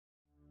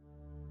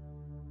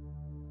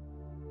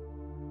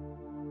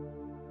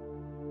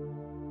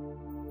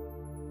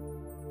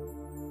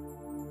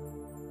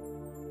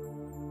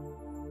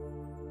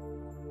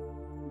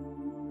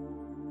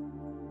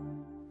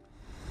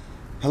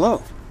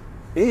Hello,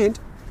 and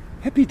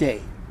happy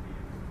day.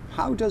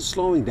 How does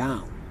slowing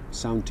down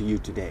sound to you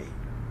today?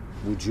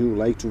 Would you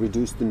like to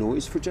reduce the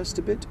noise for just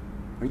a bit?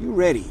 Are you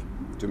ready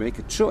to make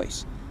a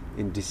choice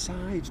and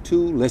decide to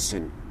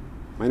listen?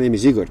 My name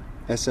is Igor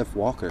S.F.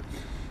 Walker.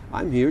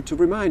 I'm here to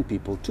remind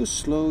people to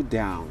slow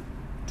down,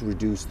 to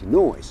reduce the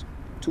noise,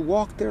 to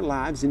walk their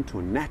lives into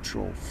a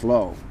natural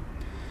flow.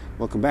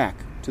 Welcome back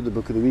to the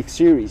Book of the Week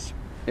series.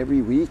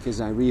 Every week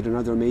as I read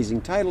another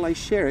amazing title, I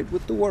share it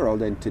with the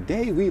world. And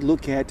today we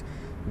look at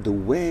The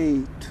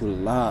Way to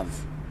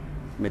Love,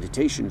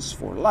 Meditations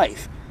for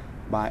Life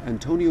by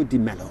Antonio Di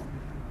Mello.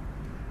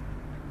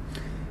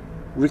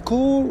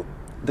 Recall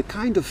the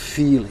kind of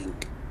feeling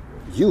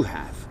you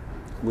have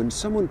when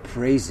someone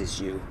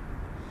praises you,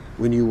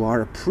 when you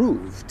are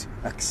approved,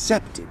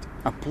 accepted,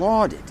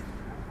 applauded.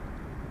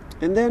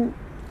 And then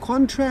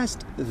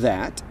contrast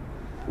that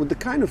with the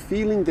kind of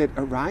feeling that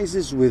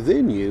arises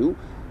within you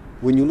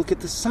when you look at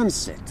the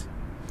sunset,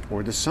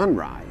 or the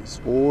sunrise,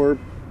 or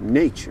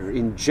nature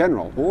in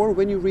general, or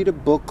when you read a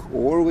book,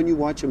 or when you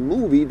watch a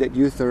movie that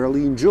you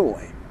thoroughly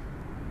enjoy.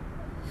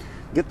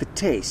 Get the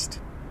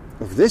taste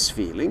of this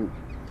feeling,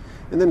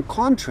 and then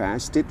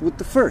contrast it with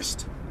the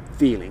first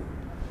feeling,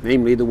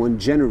 namely the one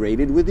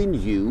generated within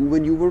you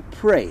when you were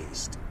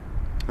praised.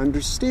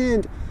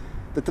 Understand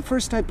that the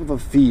first type of a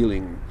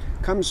feeling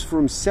comes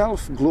from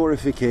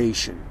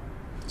self-glorification,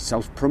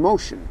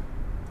 self-promotion.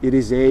 It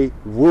is a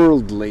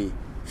worldly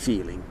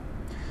feeling.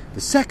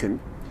 The second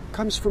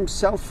comes from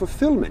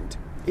self-fulfillment,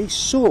 a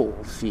soul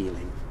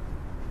feeling.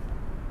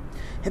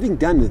 Having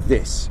done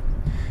this,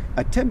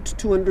 attempt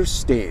to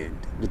understand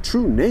the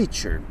true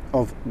nature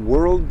of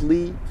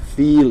worldly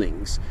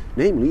feelings,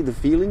 namely the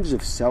feelings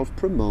of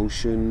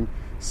self-promotion,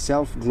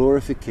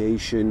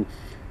 self-glorification.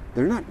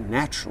 They're not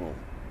natural.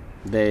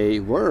 They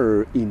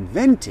were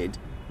invented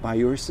by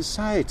your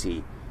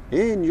society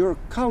and your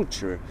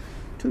culture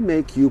to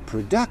make you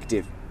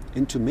productive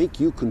and to make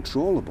you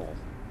controllable.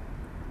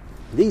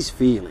 These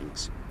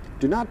feelings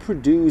do not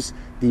produce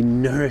the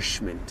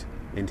nourishment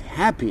and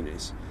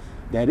happiness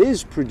that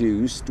is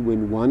produced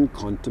when one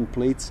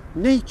contemplates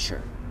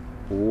nature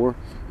or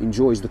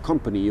enjoys the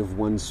company of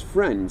one's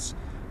friends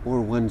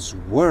or one's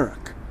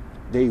work.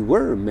 They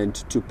were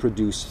meant to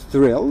produce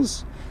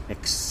thrills,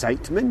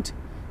 excitement,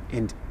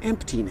 and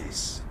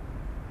emptiness.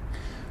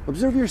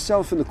 Observe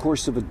yourself in the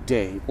course of a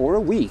day or a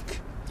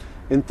week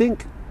and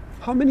think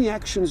how many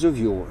actions of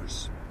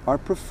yours are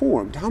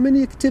performed, how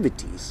many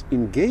activities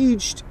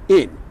engaged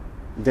in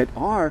that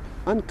are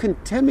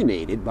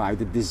uncontaminated by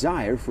the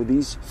desire for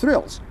these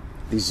thrills,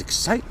 these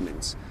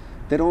excitements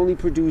that only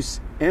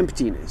produce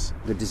emptiness,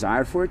 the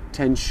desire for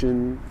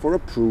attention, for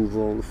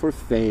approval, for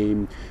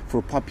fame,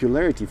 for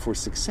popularity, for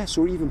success,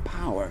 or even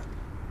power.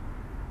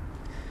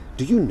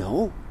 Do you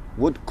know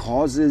what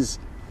causes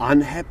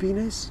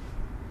unhappiness?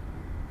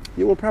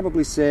 You will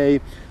probably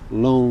say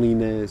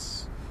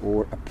loneliness,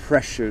 or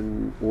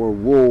oppression, or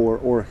war,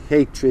 or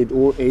hatred,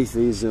 or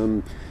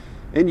atheism,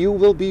 and you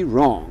will be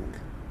wrong.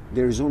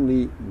 There is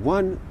only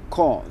one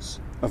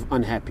cause of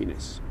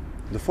unhappiness: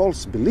 the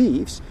false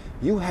beliefs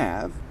you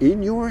have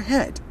in your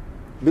head.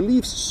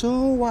 Beliefs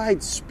so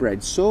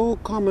widespread, so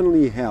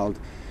commonly held,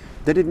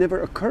 that it never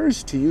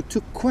occurs to you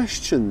to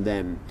question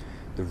them.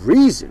 The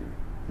reason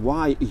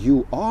why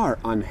you are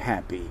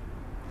unhappy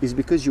is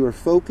because you are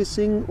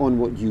focusing on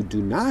what you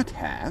do not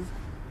have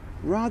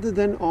rather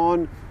than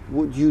on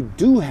what you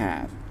do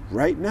have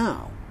right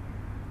now.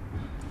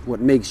 What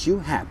makes you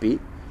happy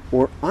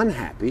or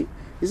unhappy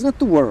is not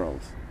the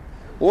world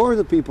or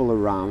the people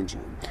around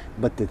you,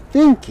 but the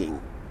thinking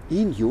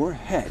in your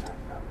head.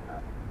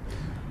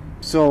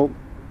 So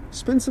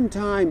spend some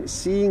time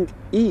seeing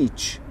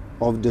each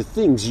of the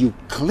things you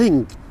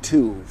cling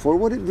to for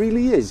what it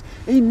really is: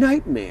 a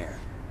nightmare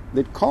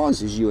that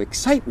causes you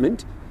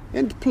excitement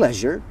and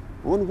pleasure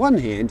on one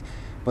hand,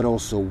 but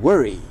also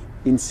worry,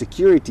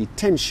 insecurity,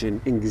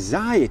 tension,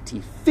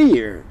 anxiety,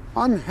 fear,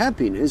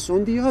 unhappiness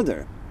on the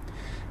other.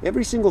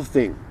 Every single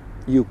thing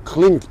you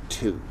cling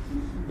to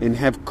and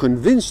have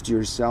convinced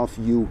yourself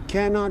you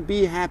cannot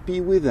be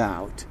happy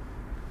without.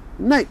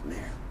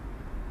 Nightmare.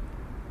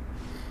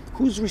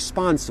 Who's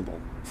responsible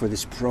for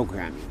this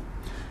programming?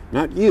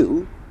 Not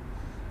you.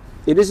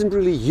 It isn't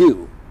really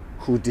you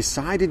who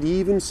decided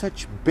even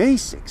such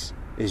basics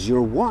as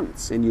your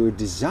wants and your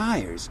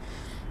desires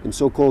and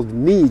so-called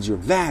needs, your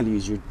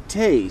values, your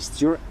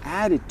tastes, your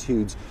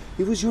attitudes.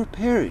 It was your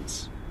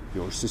parents,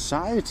 your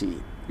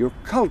society, your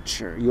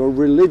culture, your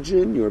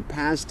religion, your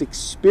past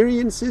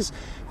experiences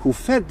who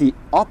fed the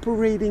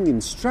operating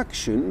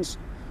instructions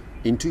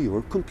into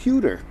your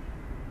computer.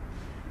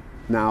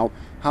 Now,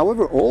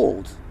 however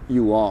old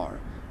you are,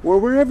 or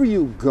wherever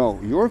you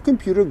go, your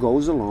computer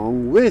goes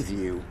along with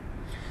you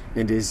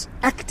and is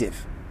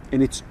active,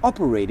 and it's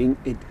operating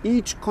at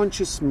each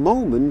conscious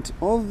moment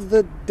of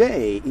the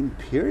day,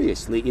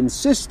 imperiously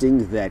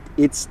insisting that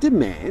its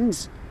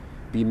demands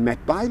be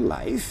met by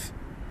life,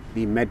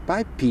 be met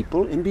by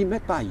people, and be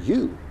met by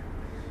you.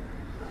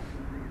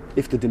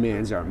 If the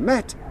demands are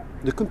met,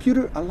 the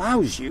computer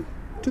allows you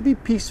to be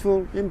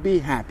peaceful and be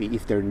happy.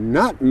 If they're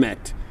not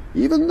met,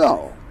 even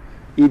though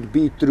it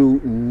be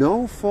through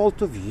no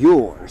fault of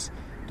yours,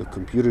 the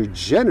computer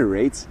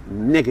generates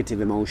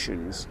negative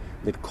emotions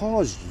that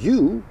cause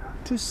you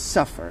to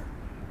suffer.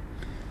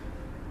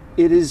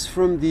 It is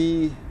from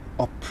the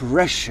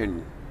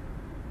oppression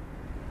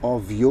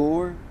of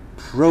your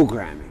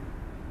programming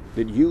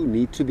that you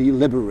need to be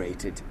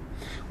liberated.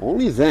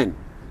 Only then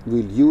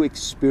will you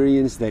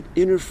experience that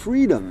inner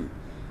freedom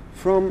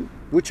from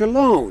which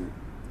alone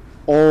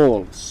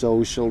all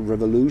social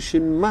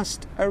revolution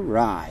must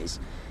arise.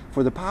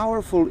 For the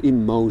powerful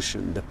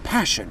emotion, the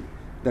passion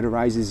that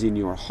arises in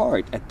your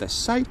heart at the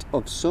sight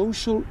of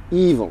social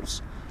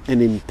evils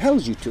and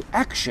impels you to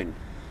action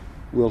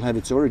will have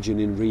its origin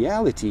in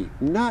reality,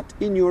 not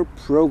in your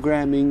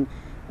programming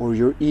or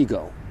your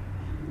ego.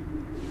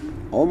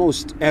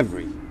 Almost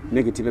every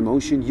negative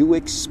emotion you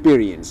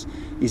experience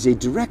is a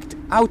direct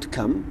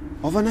outcome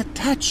of an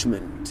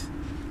attachment.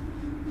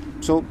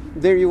 So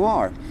there you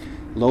are,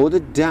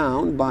 loaded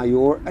down by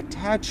your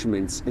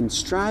attachments and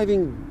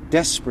striving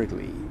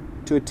desperately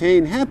to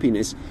attain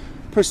happiness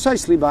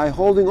precisely by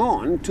holding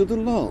on to the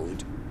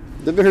load.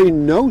 The very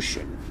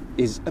notion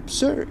is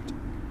absurd.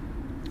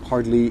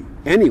 Hardly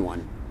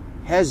anyone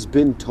has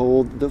been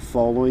told the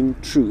following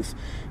truth.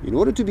 In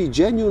order to be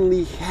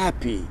genuinely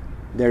happy,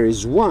 there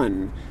is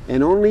one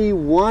and only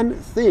one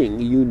thing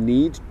you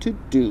need to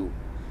do.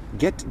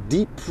 Get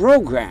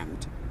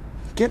deprogrammed.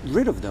 Get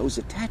rid of those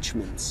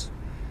attachments.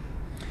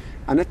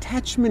 An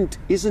attachment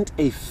isn't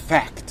a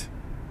fact.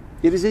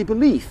 It is a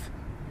belief.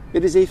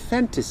 It is a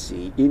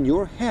fantasy in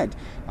your head,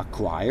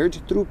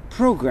 acquired through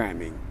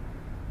programming.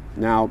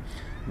 Now,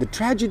 the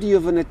tragedy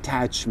of an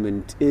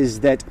attachment is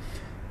that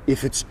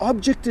if its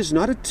object is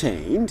not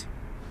attained,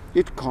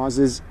 it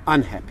causes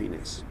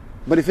unhappiness.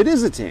 But if it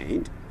is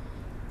attained,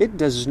 it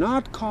does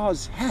not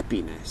cause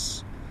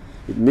happiness.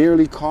 It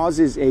merely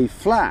causes a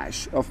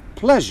flash of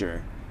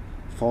pleasure,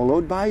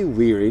 followed by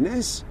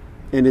weariness,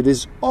 and it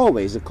is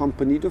always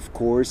accompanied, of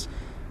course,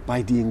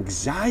 by the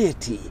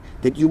anxiety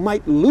that you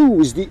might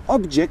lose the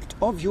object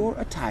of your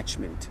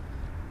attachment.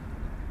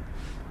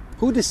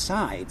 Who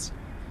decides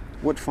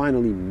what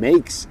finally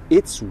makes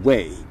its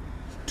way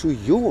to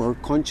your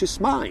conscious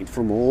mind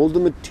from all the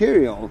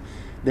material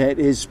that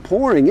is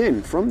pouring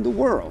in from the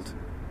world?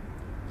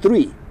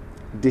 3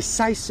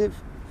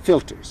 decisive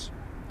filters.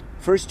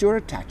 First, your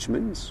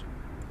attachments.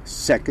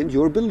 Second,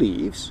 your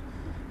beliefs.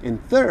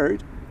 And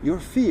third, your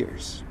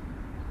fears.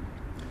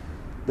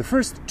 The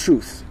first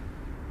truth: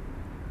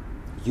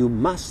 you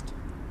must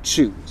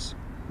choose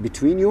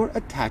between your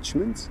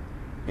attachments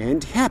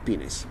and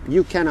happiness.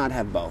 You cannot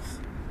have both.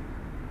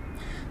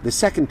 The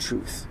second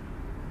truth: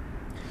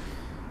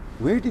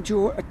 where did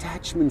your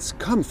attachments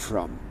come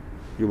from?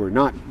 You were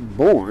not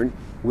born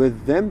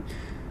with them.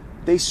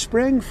 They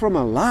sprang from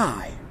a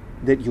lie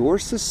that your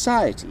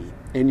society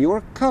and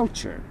your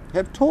culture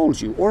have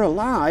told you, or a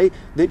lie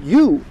that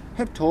you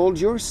have told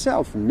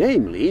yourself,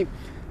 namely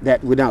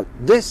that without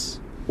this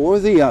or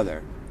the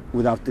other,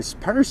 without this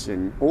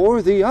person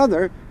or the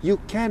other, you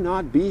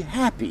cannot be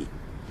happy.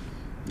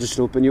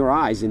 Just open your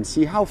eyes and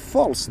see how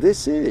false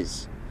this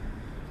is.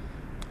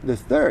 The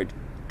third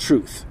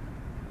truth: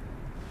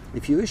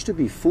 if you wish to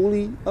be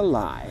fully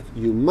alive,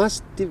 you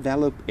must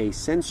develop a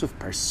sense of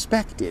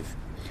perspective.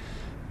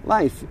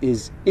 Life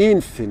is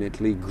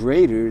infinitely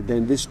greater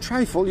than this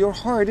trifle your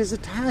heart is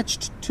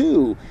attached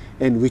to,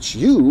 and which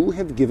you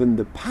have given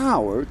the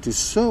power to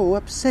so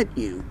upset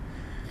you.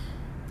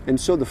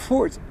 And so the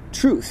fourth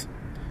truth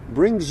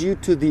brings you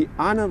to the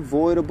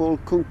unavoidable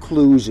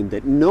conclusion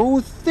that no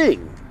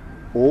thing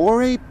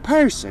or a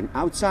person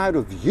outside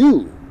of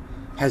you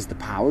has the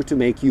power to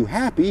make you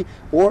happy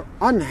or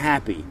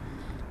unhappy.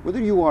 Whether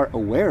you are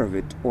aware of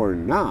it or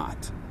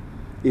not,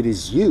 it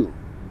is you,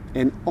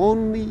 and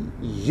only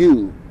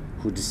you,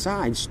 who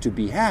decides to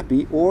be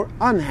happy or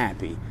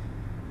unhappy,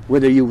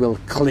 whether you will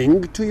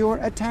cling to your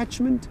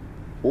attachment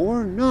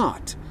or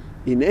not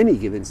in any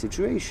given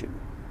situation.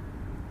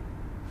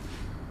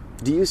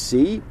 Do you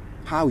see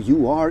how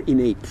you are in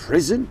a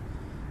prison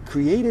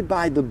created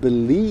by the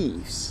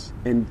beliefs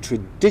and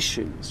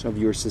traditions of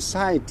your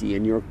society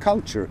and your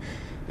culture,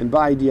 and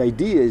by the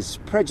ideas,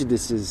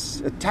 prejudices,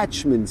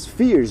 attachments,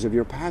 fears of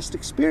your past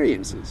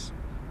experiences?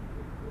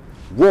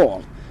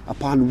 Wall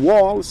upon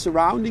wall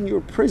surrounding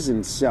your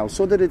prison cell,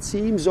 so that it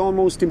seems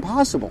almost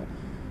impossible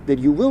that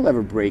you will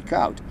ever break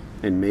out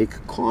and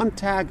make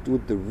contact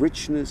with the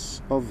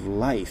richness of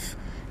life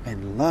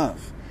and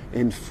love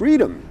and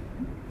freedom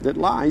that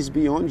lies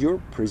beyond your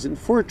prison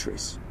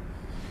fortress.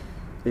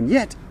 And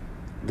yet,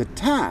 the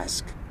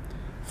task,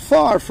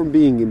 far from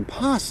being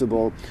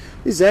impossible,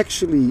 is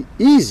actually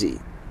easy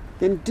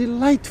and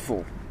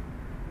delightful.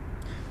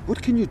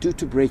 What can you do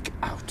to break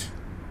out?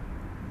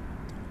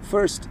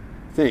 First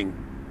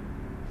thing,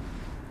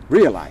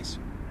 realize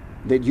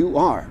that you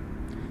are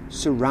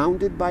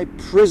surrounded by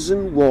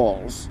prison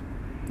walls,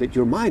 that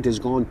your mind has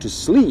gone to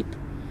sleep.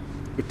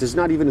 It does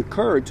not even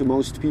occur to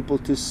most people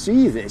to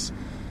see this,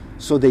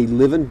 so they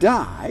live and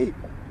die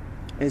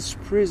as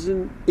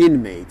prison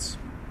inmates.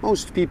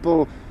 Most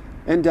people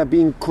end up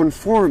being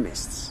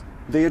conformists.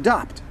 They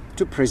adapt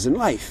to prison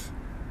life.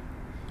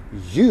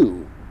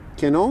 You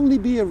can only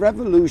be a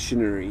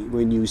revolutionary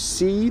when you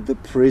see the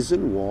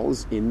prison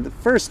walls in the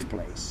first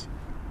place.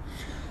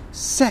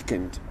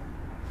 Second,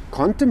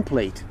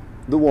 contemplate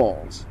the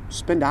walls.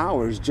 Spend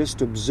hours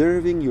just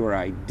observing your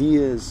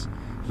ideas,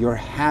 your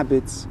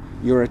habits,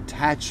 your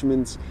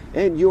attachments,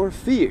 and your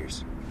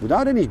fears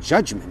without any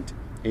judgment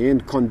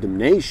and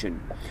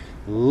condemnation.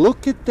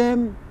 Look at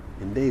them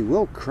and they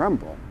will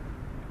crumble.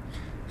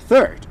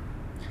 Third,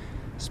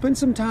 spend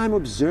some time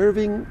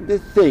observing the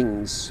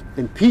things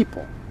and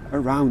people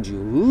around you.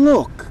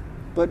 Look,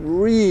 but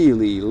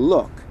really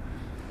look,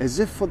 as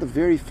if for the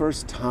very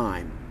first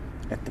time,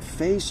 at the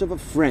face of a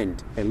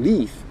friend, a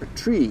leaf, a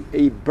tree,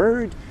 a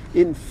bird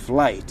in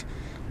flight,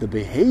 the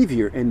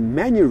behavior and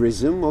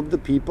mannerism of the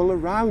people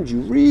around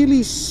you.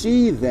 Really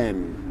see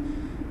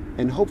them,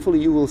 and hopefully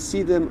you will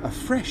see them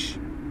afresh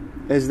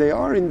as they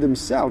are in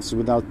themselves,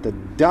 without the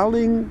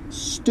dulling,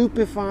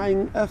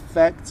 stupefying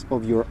effects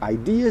of your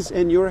ideas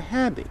and your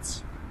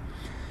habits.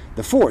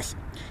 The fourth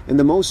and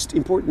the most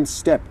important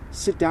step,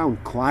 sit down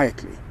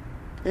quietly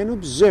and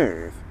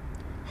observe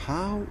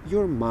how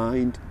your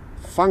mind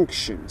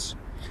functions.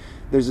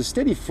 There's a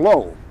steady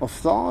flow of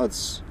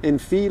thoughts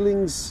and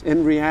feelings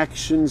and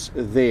reactions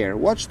there.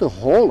 Watch the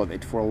whole of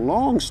it for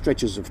long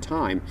stretches of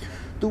time,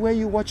 the way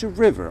you watch a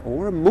river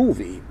or a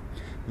movie.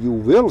 You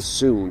will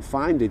soon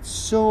find it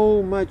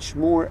so much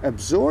more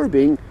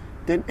absorbing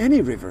than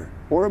any river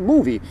or a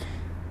movie,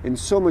 and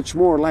so much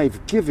more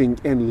life-giving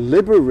and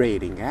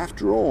liberating.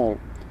 After all,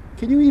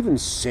 can you even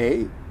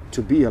say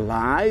to be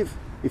alive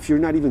if you're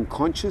not even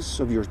conscious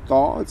of your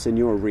thoughts and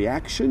your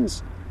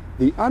reactions?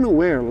 The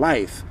unaware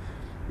life,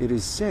 it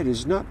is said,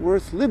 is not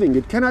worth living.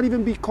 It cannot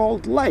even be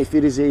called life.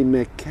 It is a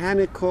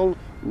mechanical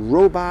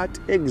robot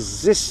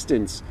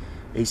existence,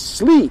 a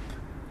sleep,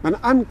 an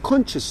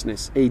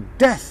unconsciousness, a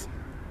death.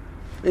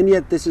 And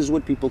yet this is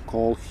what people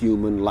call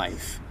human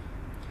life.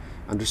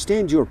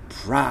 Understand your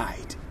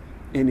pride,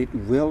 and it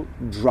will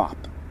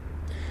drop.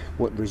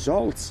 What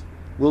results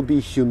will be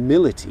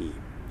humility.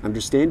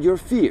 Understand your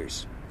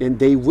fears, and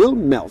they will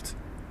melt.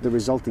 The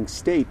resulting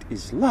state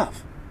is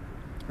love.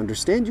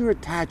 Understand your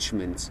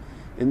attachments,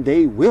 and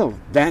they will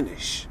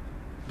vanish.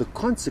 The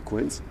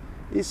consequence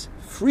is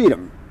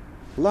freedom.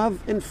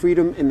 Love and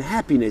freedom and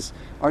happiness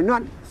are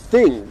not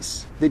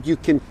things that you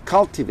can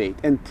cultivate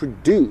and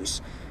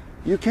produce.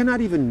 You cannot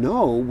even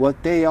know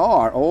what they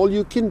are. All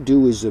you can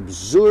do is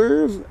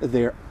observe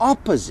their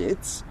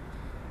opposites,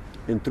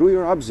 and through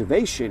your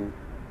observation,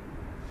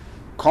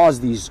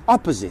 cause these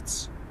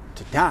opposites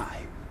to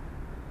die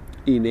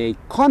in a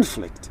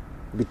conflict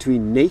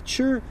between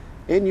nature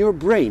and your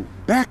brain.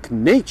 Back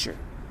nature.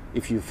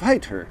 If you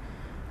fight her,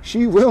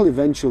 she will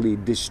eventually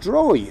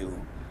destroy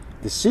you.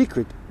 The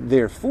secret,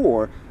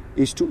 therefore,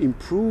 is to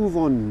improve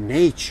on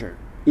nature,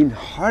 in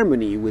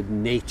harmony with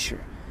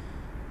nature.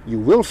 You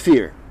will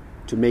fear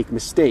to make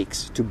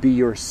mistakes, to be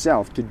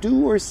yourself, to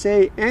do or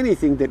say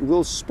anything that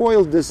will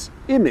spoil this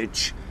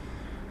image.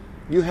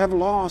 You have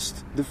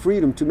lost the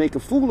freedom to make a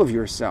fool of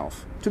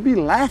yourself, to be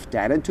laughed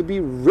at and to be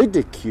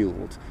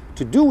ridiculed,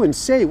 to do and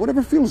say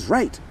whatever feels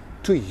right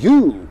to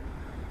you,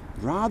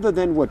 rather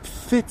than what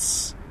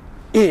fits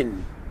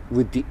in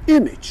with the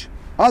image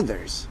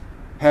others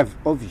have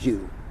of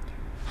you.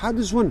 How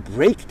does one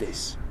break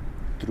this?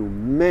 Through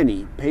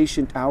many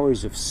patient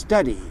hours of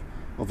study,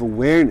 of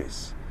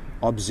awareness,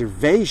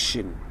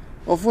 observation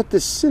of what the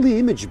silly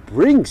image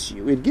brings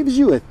you. It gives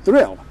you a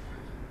thrill,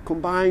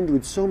 combined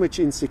with so much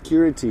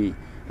insecurity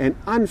and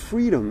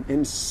unfreedom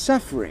and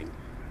suffering.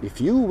 If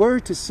you were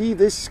to see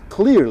this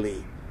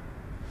clearly,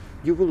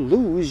 you will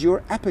lose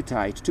your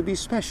appetite to be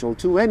special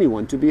to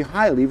anyone, to be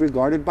highly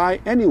regarded by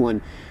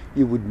anyone.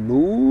 You would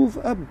move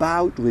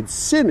about with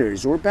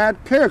sinners or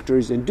bad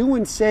characters and do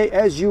and say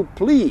as you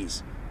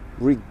please,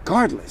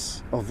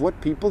 regardless of what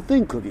people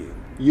think of you.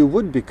 You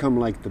would become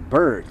like the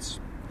birds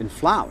and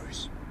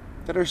flowers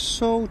that are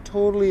so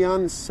totally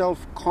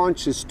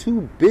unself-conscious,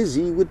 too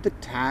busy with the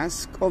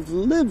task of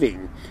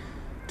living,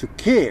 to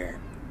care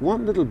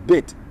one little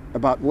bit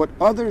about what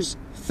others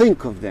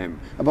think of them,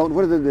 about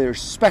whether they're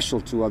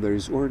special to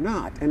others or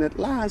not. And at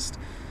last,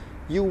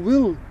 you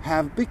will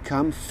have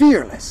become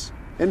fearless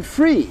and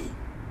free.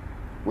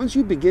 Once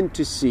you begin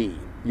to see,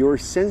 your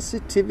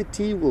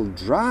sensitivity will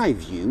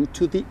drive you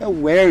to the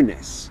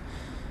awareness,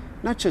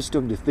 not just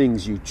of the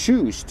things you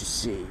choose to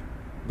see,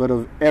 but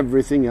of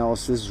everything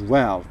else as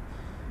well.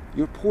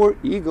 Your poor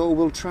ego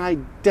will try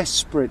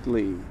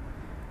desperately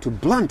to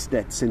blunt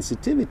that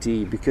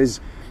sensitivity because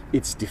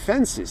its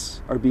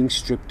defenses are being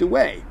stripped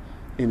away,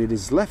 and it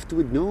is left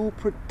with no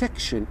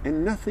protection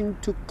and nothing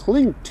to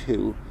cling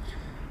to.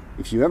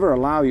 If you ever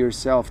allow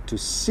yourself to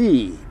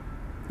see,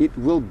 it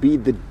will be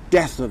the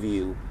death of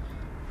you.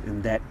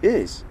 And that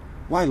is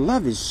why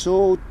love is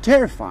so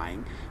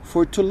terrifying.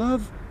 For to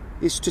love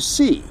is to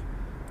see,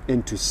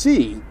 and to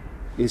see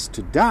is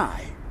to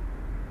die.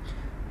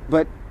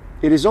 But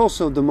it is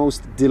also the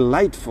most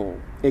delightful,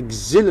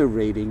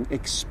 exhilarating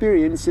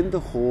experience in the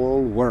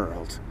whole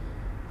world.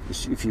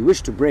 if you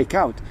wish to break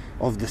out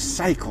of the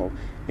cycle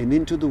and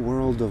into the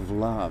world of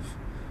love,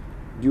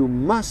 you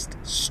must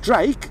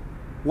strike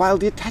while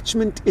the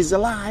attachment is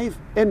alive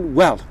and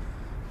well,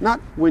 not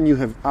when you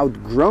have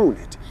outgrown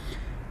it.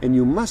 And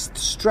you must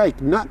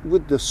strike not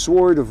with the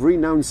sword of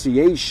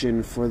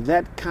renunciation, for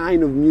that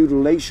kind of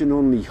mutilation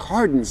only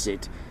hardens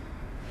it,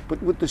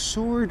 but with the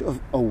sword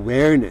of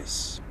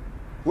awareness.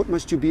 What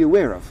must you be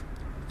aware of?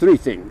 3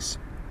 things.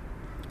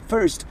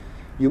 First,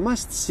 you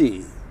must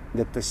see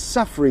that the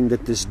suffering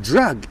that this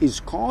drug is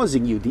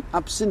causing you, the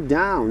ups and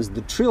downs,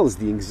 the thrills,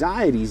 the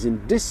anxieties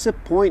and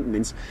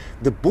disappointments,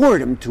 the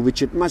boredom to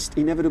which it must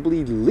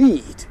inevitably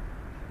lead.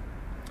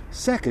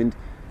 Second,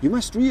 you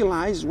must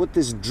realize what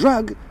this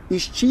drug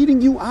is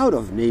cheating you out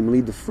of,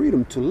 namely the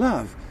freedom to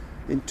love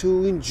and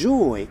to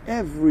enjoy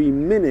every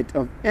minute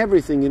of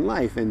everything in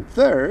life. And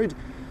third,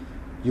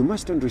 you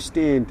must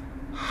understand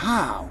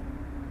how,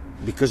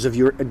 because of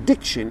your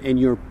addiction and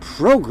your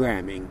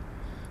programming,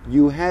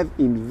 you have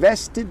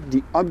invested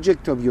the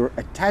object of your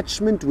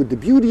attachment with the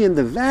beauty and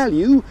the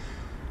value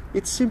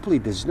it simply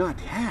does not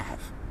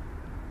have.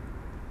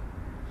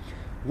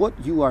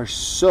 What you are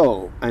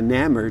so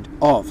enamored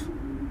of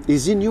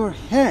is in your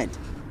head,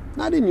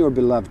 not in your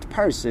beloved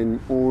person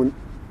or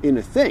in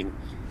a thing.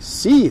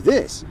 See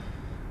this,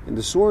 and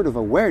the sword of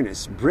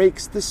awareness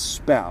breaks the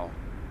spell.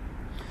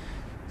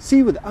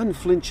 See with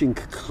unflinching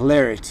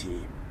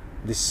clarity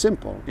the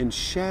simple and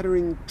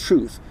shattering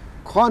truth,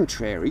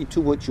 contrary to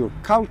what your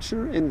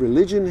culture and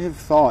religion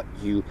have taught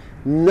you.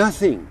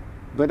 Nothing,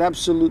 but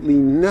absolutely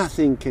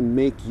nothing, can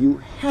make you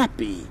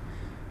happy.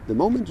 The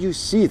moment you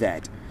see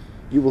that,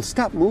 you will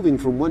stop moving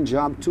from one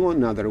job to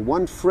another,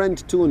 one friend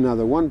to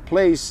another, one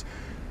place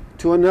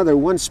to another,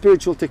 one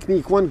spiritual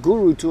technique, one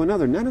guru to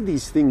another. None of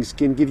these things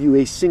can give you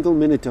a single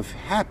minute of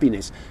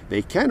happiness.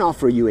 They can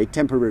offer you a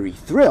temporary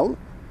thrill,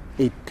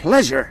 a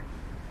pleasure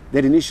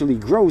that initially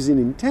grows in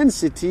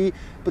intensity,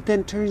 but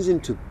then turns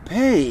into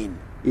pain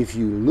if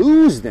you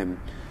lose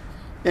them,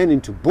 and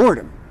into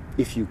boredom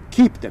if you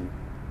keep them.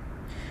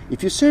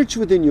 If you search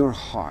within your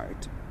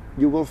heart,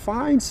 you will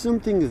find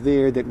something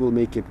there that will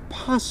make it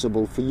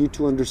possible for you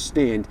to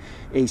understand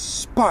a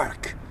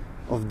spark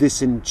of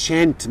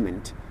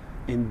disenchantment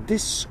and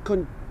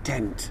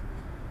discontent,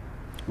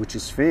 which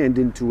is fanned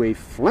into a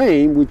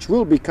flame which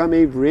will become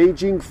a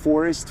raging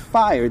forest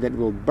fire that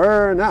will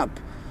burn up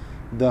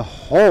the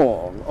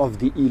whole of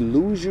the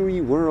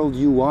illusory world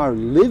you are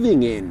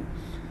living in,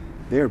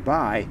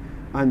 thereby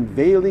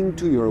unveiling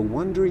to your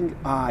wondering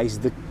eyes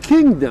the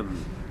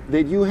kingdom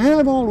that you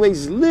have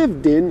always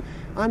lived in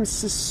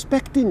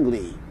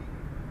unsuspectingly.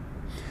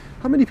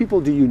 How many people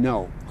do you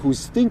know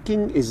whose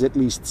thinking is at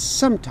least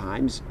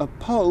sometimes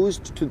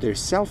opposed to their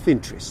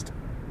self-interest?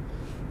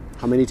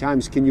 How many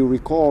times can you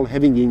recall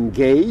having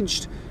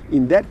engaged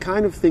in that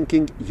kind of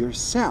thinking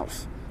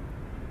yourself?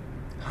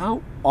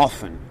 How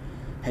often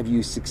have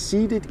you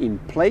succeeded in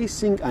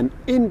placing an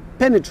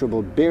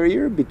impenetrable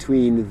barrier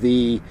between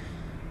the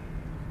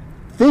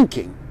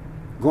thinking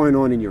going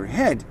on in your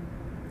head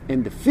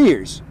and the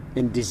fears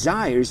and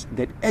desires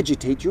that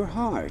agitate your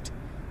heart?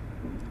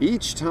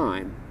 Each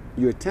time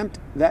you attempt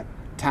that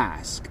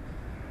task,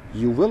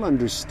 you will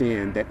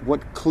understand that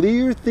what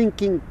clear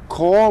thinking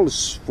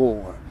calls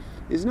for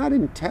is not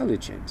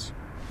intelligence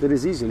that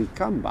is easily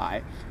come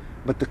by,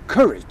 but the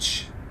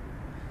courage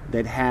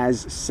that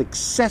has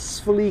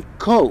successfully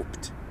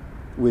coped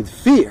with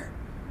fear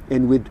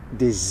and with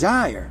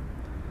desire.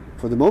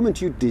 For the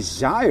moment you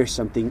desire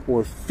something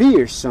or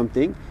fear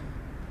something,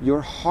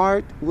 your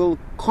heart will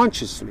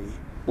consciously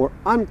or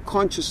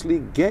unconsciously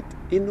get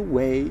in the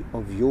way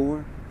of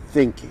your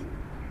thinking.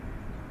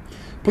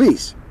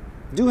 Please,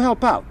 do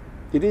help out.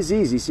 It is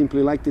easy.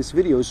 Simply like this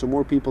video so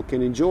more people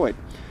can enjoy it.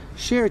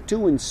 Share it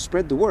too and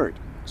spread the word.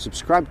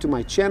 Subscribe to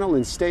my channel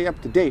and stay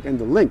up to date. And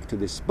the link to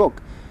this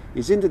book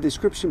is in the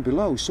description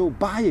below, so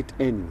buy it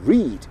and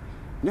read.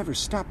 Never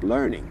stop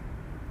learning.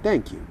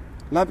 Thank you.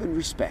 Love and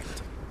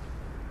respect.